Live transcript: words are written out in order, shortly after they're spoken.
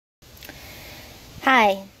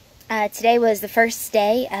Hi. Today was the first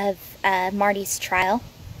day of Marty's trial.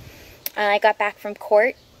 I got back from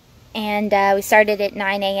court, and we started at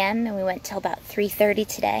 9 a.m. and we went till about 3:30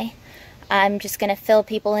 today. I'm just going to fill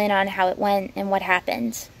people in on how it went and what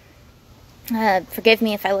happened. Forgive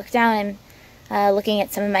me if I look down. I'm looking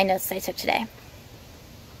at some of my notes that I took today.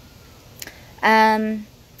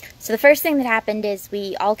 So the first thing that happened is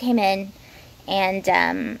we all came in,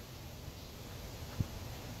 and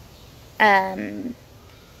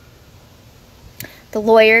the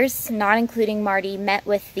lawyers, not including Marty, met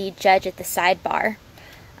with the judge at the sidebar.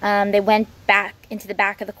 They went back into the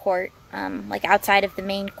back of the court, like outside of the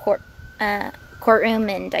main courtroom,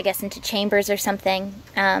 and I guess into chambers or something,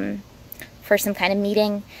 for some kind of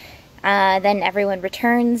meeting. Then everyone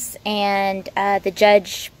returns, and the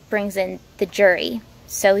judge brings in the jury.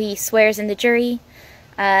 So he swears in the jury.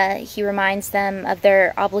 He reminds them of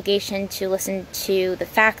their obligation to listen to the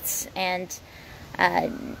facts and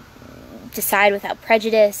decide without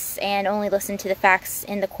prejudice, and only listen to the facts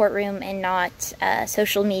in the courtroom and not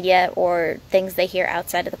social media or things they hear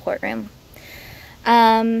outside of the courtroom.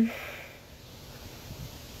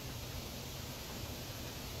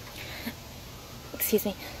 Excuse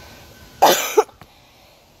me.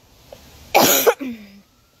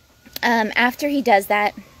 After he does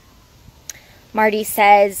that, Marty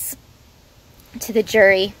says to the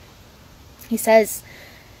jury, he says,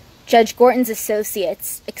 Judge Gorton's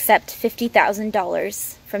associates accept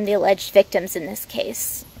 $50,000 from the alleged victims in this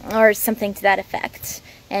case, or something to that effect.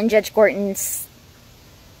 And Judge Gorton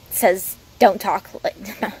says, don't talk,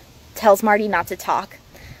 tells Marty not to talk,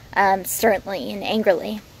 sternly and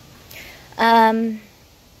angrily. And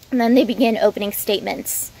then they begin opening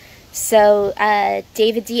statements. So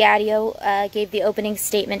David Diadio gave the opening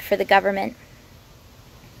statement for the government.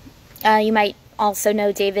 You might also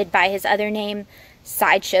know David by his other name,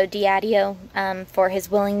 Sideshow Diadio, for his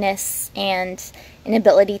willingness and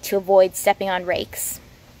inability to avoid stepping on rakes,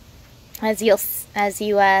 as you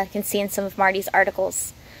can see in some of Marty's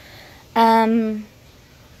articles. Okay.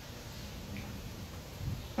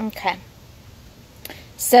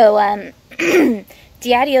 So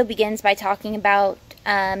Diadio begins by talking about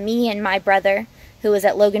me and my brother, who was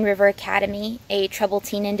at Logan River Academy, a troubled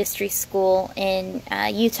teen industry school in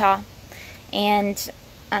Utah, and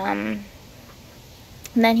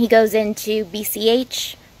then he goes into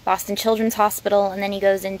BCH, Boston Children's Hospital, and then he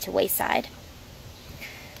goes into Wayside.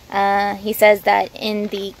 He says that in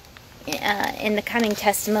the coming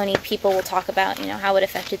testimony, people will talk about, how it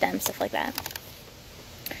affected them, stuff like that.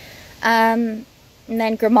 And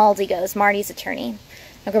then Grimaldi goes, Marty's attorney.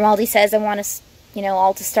 Now, Grimaldi says, I want us,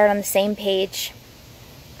 all to start on the same page.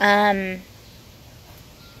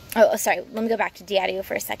 Oh, sorry, let me go back to Diadio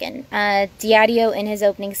for a second. Diadio, in his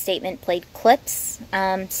opening statement, played clips.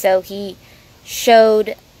 So he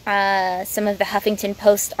showed some of the Huffington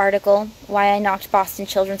Post article, Why I Knocked Boston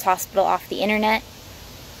Children's Hospital Off the Internet.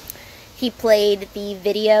 He played the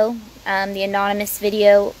video, the anonymous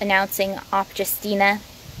video announcing Op Justina.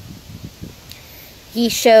 He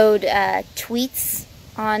showed tweets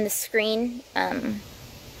on the screen,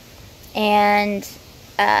 and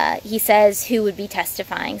he says who would be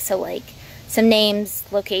testifying. So, like, some names,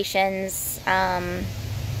 locations.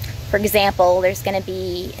 For example, there's going to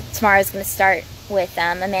be, tomorrow's going to start with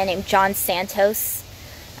a man named John Santos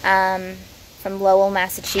from Lowell,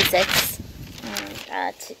 Massachusetts.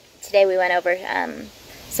 Today we went over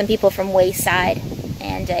some people from Wayside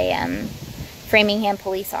and a Framingham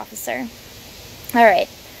police officer. Alright,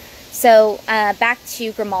 so back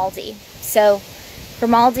to Grimaldi. So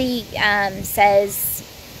Grimaldi says,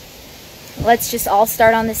 let's just all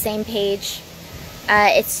start on the same page.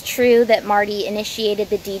 It's true that Marty initiated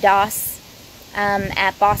the DDoS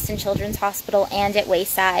at Boston Children's Hospital and at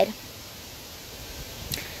Wayside.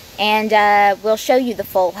 And we'll show you the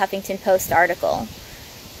full Huffington Post article.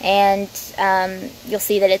 And you'll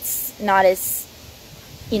see that it's not as,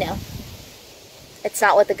 it's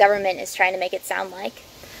not what the government is trying to make it sound like.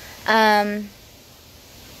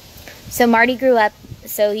 So Marty grew up,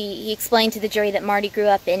 so he explained to the jury that Marty grew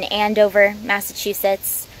up in Andover,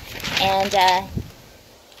 Massachusetts, and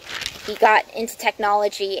he got into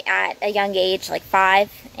technology at a young age, like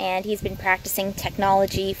 5, and he's been practicing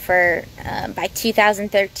technology for, by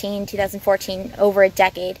 2013, 2014, over a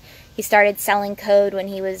decade. He started selling code when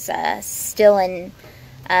he was still in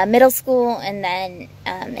middle school, and then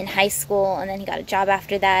in high school, and then he got a job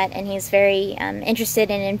after that, and he's very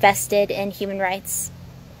interested and invested in human rights.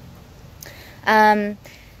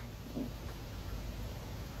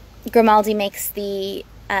 Grimaldi makes the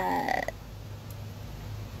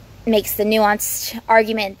nuanced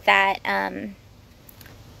argument that,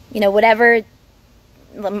 whatever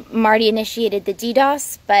Marty initiated the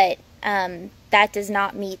DDoS, but that does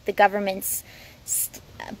not meet the government's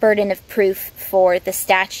burden of proof for the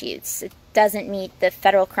statutes. It doesn't meet the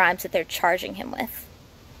federal crimes that they're charging him with.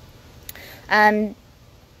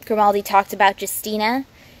 Grimaldi talked about Justina,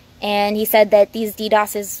 and he said that these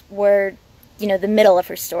DDoSes were, the middle of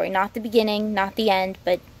her story. Not the beginning, not the end,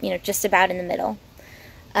 but, just about in the middle.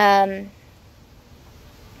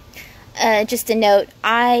 Just a note,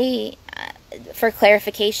 for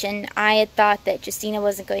clarification, I had thought that Justina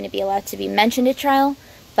wasn't going to be allowed to be mentioned at trial,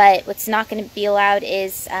 but what's not going to be allowed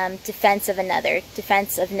is defense of another,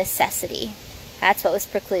 defense of necessity. That's what was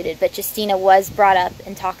precluded, but Justina was brought up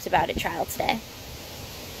and talked about at trial today.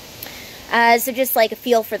 So just like a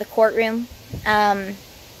feel for the courtroom.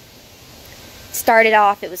 Started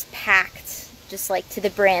off, it was packed, just like to the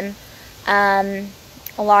brim. A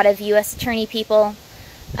lot of U.S. attorney people,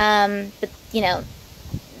 but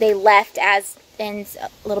they left and a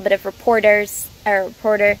little bit of reporter,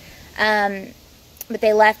 but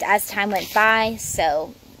they left as time went by.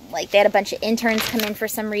 So, like, they had a bunch of interns come in for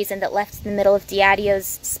some reason that left in the middle of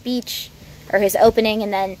Diadio's speech, or his opening,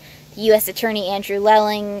 and then the U.S. Attorney Andrew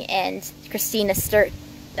Lelling and Christina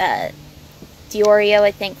Diorio,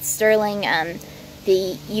 I think, Sterling,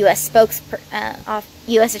 the U.S.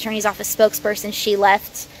 U.S. Attorney's Office spokesperson, she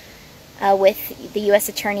left with the U.S.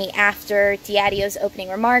 Attorney after Diadio's opening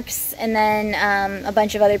remarks, and then a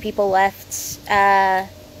bunch of other people left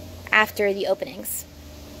after the openings.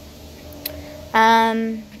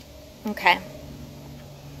 Okay.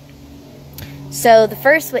 So the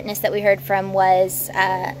first witness that we heard from was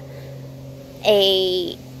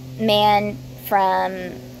a man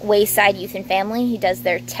from Wayside Youth and Family. He does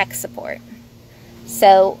their tech support.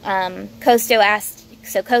 So Costo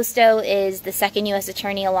is the second U.S.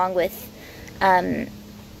 attorney along with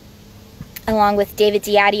David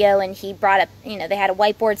Diadio, and he brought up, they had a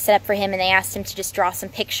whiteboard set up for him, and they asked him to just draw some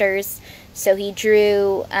pictures. So he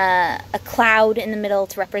drew a cloud in the middle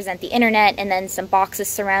to represent the internet, and then some boxes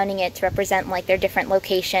surrounding it to represent, like, their different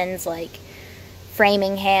locations, like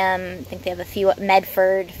Framingham, I think they have a few,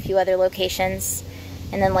 Medford, a few other locations,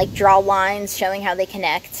 and then, like, draw lines showing how they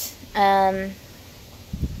connect.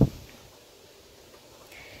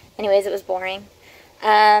 Anyways, it was boring.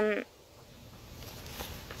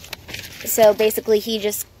 So basically, he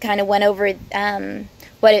just kind of went over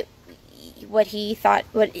what he thought,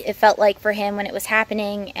 what it felt like for him when it was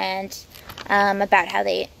happening, and about how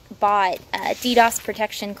they bought DDoS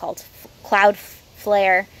protection called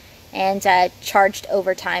Cloudflare, and charged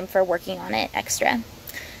overtime for working on it extra.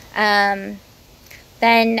 Then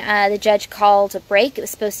the judge called a break. It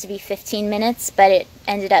was supposed to be 15 minutes, but it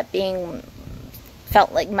ended up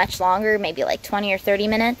felt like much longer, maybe like 20 or 30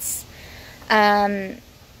 minutes.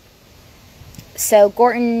 So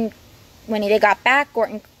Gorton, when they got back,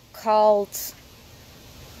 Gorton called,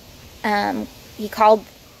 well,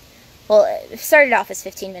 it started off as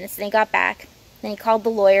 15 minutes, then he got back, then he called the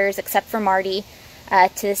lawyers, except for Marty,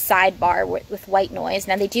 to the sidebar with white noise.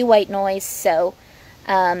 Now, they do white noise, so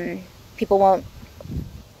people won't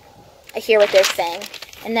hear what they're saying.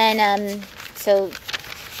 And then, So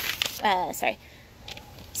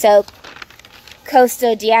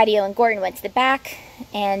Costo, Diadio, and Gorton went to the back,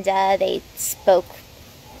 and they spoke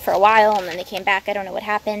for a while, and then they came back. I don't know what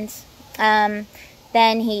happened. Then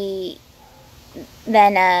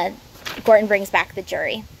Gorton brings back the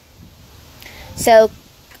jury. So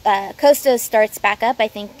Costo starts back up. I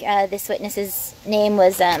think this witness's name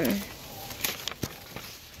was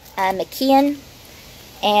McKeon,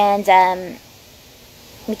 and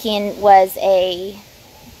McKeon was a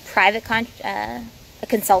private a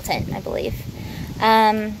consultant, I believe.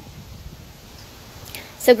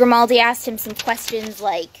 So Grimaldi asked him some questions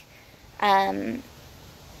like, could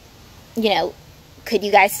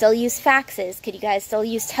you guys still use faxes? Could you guys still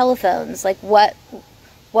use telephones? Like, what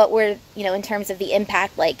were, in terms of the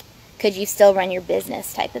impact, like, could you still run your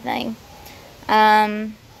business type of thing?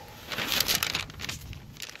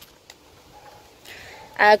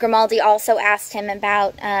 Grimaldi also asked him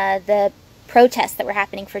about the protests that were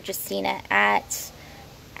happening for Justina at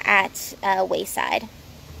Wayside.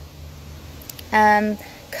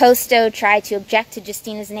 Costo tried to object to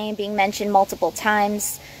Justina's name being mentioned multiple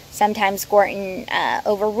times. Sometimes Gorton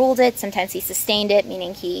overruled it, sometimes he sustained it,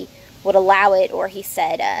 meaning he would allow it, or he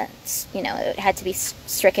said, it had to be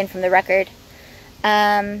stricken from the record.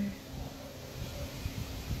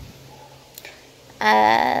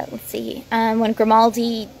 Let's see. When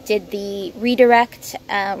Grimaldi did the redirect,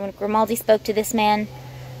 when Grimaldi spoke to this man,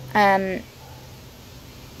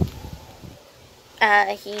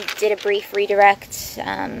 he did a brief redirect.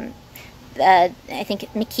 I think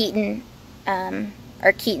McKeon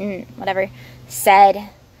or Keaton, whatever, said,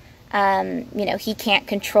 you know, he can't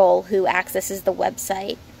control who accesses the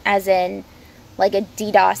website, as in, like, a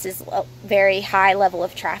DDoS is a very high level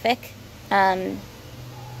of traffic.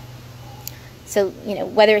 So, you know,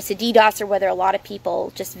 whether it's a DDoS or whether a lot of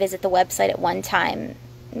people just visit the website at one time,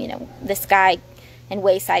 you know, this guy and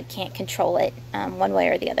Wayside can't control it one way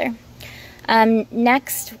or the other.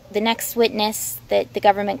 Next, the next witness that the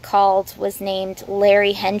government called was named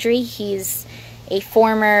Larry Hendry. He's a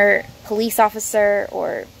former police officer,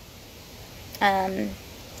 or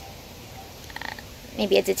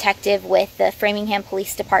maybe a detective with the Framingham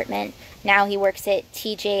Police Department. Now he works at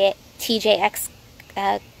TJX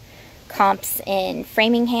Comps in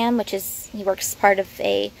Framingham, which is, he works as part of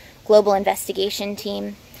a global investigation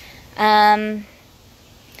team. For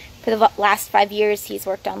the last 5 years, he's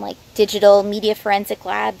worked on, like, digital media forensic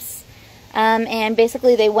labs. And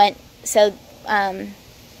basically they went, so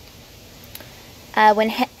when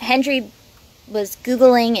Hendry was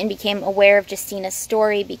Googling and became aware of Justina's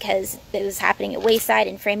story because it was happening at Wayside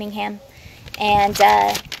in Framingham, and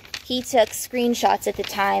he took screenshots at the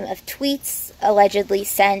time of tweets allegedly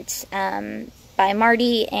sent by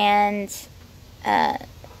Marty, and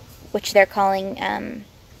which they're calling,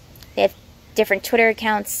 they have different Twitter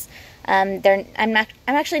accounts. I'm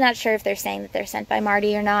actually not sure if they're saying that they're sent by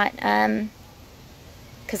Marty or not,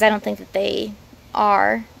 because I don't think that they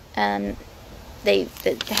are. They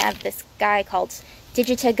have this guy called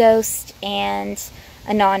Digitaghost and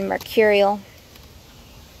Anon Mercurial.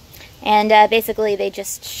 And basically they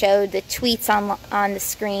just showed the tweets on the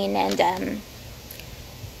screen and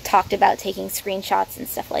talked about taking screenshots and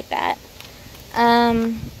stuff like that.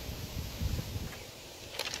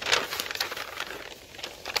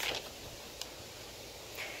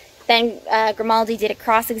 Then Grimaldi did a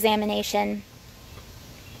cross-examination.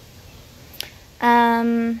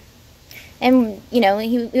 And, you know,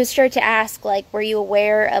 he was sure to ask, like, were you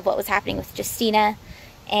aware of what was happening with Justina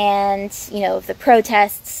and, you know, of the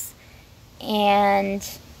protests, and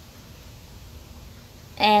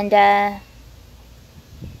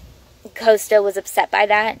Costa was upset by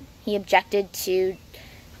that. He objected to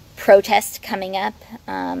protests coming up,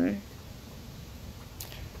 and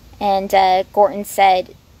Gorton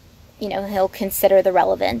said, you know, he'll consider the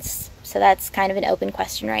relevance. So that's kind of an open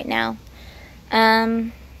question right now.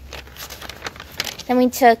 Then we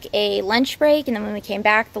took a lunch break, and then when we came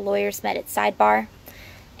back, the lawyers met at sidebar.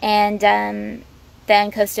 And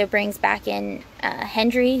then Costa brings back in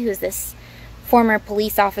Hendry, who's this former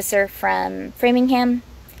police officer from Framingham,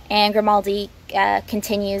 and Grimaldi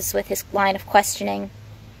continues with his line of questioning.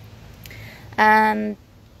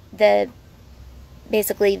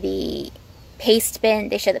 Basically the paste bin,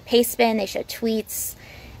 they show the paste bin, they show tweets,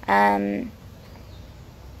 and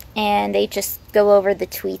they just go over the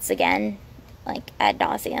tweets again, like, ad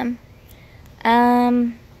nauseum.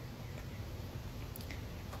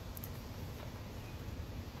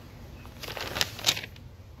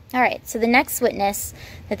 Alright, so the next witness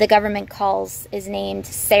that the government calls is named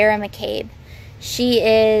Sarah McCabe. She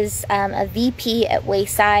is a VP at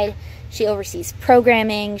Wayside. She oversees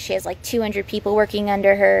programming. She has like 200 people working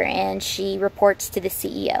under her, and she reports to the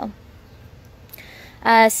CEO.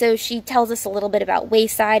 So she tells us a little bit about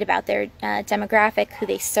Wayside, about their demographic, who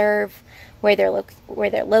they serve, where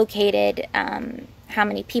they're located, how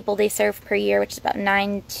many people they serve per year, which is about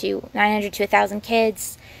 900 to 1,000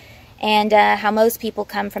 kids, and how most people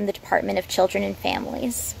come from the Department of Children and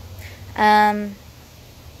Families.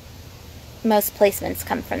 Most placements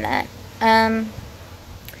come from that.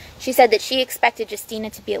 She said that she expected Justina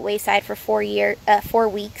to be at Wayside for 4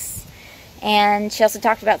 weeks. And she also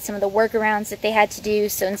talked about some of the workarounds that they had to do.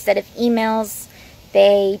 So instead of emails,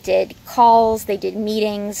 they did calls, they did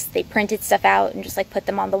meetings, they printed stuff out and just like put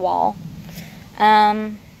them on the wall.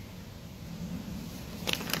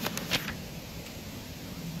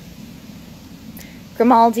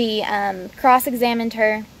 Grimaldi cross-examined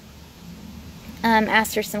her,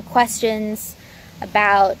 asked her some questions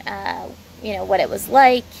about, you know, what it was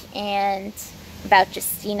like, and about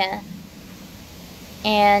Justina,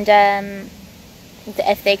 and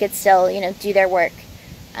if they could still, you know, do their work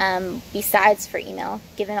besides for email,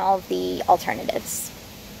 given all of the alternatives.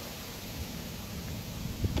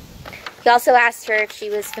 He also asked her if she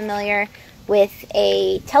was familiar with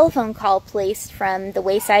a telephone call placed from the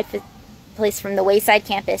Wayside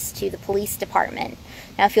campus to the police department.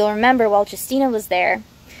 Now, if you'll remember, while Justina was there,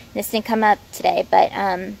 this didn't come up today, but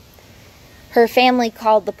her family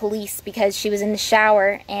called the police because she was in the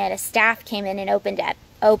shower and a staff came in and opened it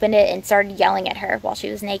and started yelling at her while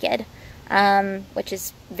she was naked, which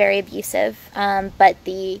is very abusive. But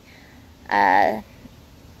the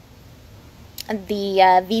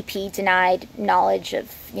the VP denied knowledge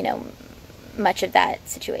of, much of that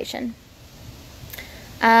situation.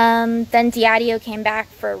 Then Diadio came back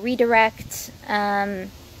for a redirect, and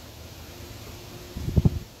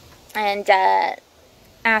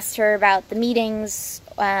asked her about the meetings,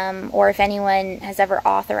 or if anyone has ever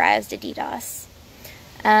authorized a DDoS.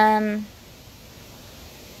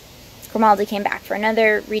 Grimaldi came back for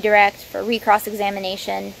another redirect for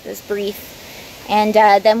recross-examination. It was brief. And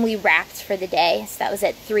then we wrapped for the day. So that was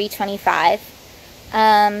at 3:25.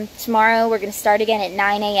 Tomorrow we're going to start again at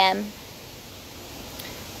 9 a.m.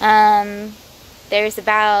 There's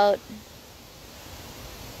about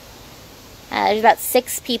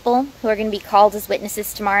 6 people who are going to be called as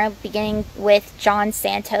witnesses tomorrow, beginning with John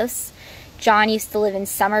Santos. John used to live in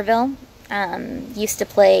Somerville, used to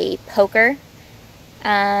play poker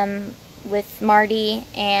with Marty,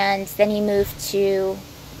 and then he moved to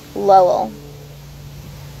Lowell.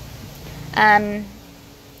 There's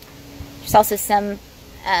also some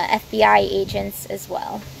FBI agents as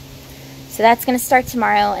well. So that's going to start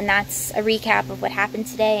tomorrow, and that's a recap of what happened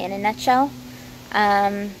today in a nutshell.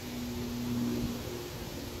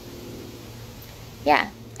 Yeah,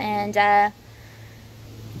 and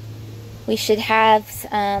we should have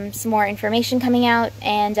some more information coming out,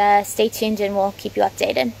 and stay tuned and we'll keep you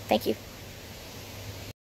updated. Thank you.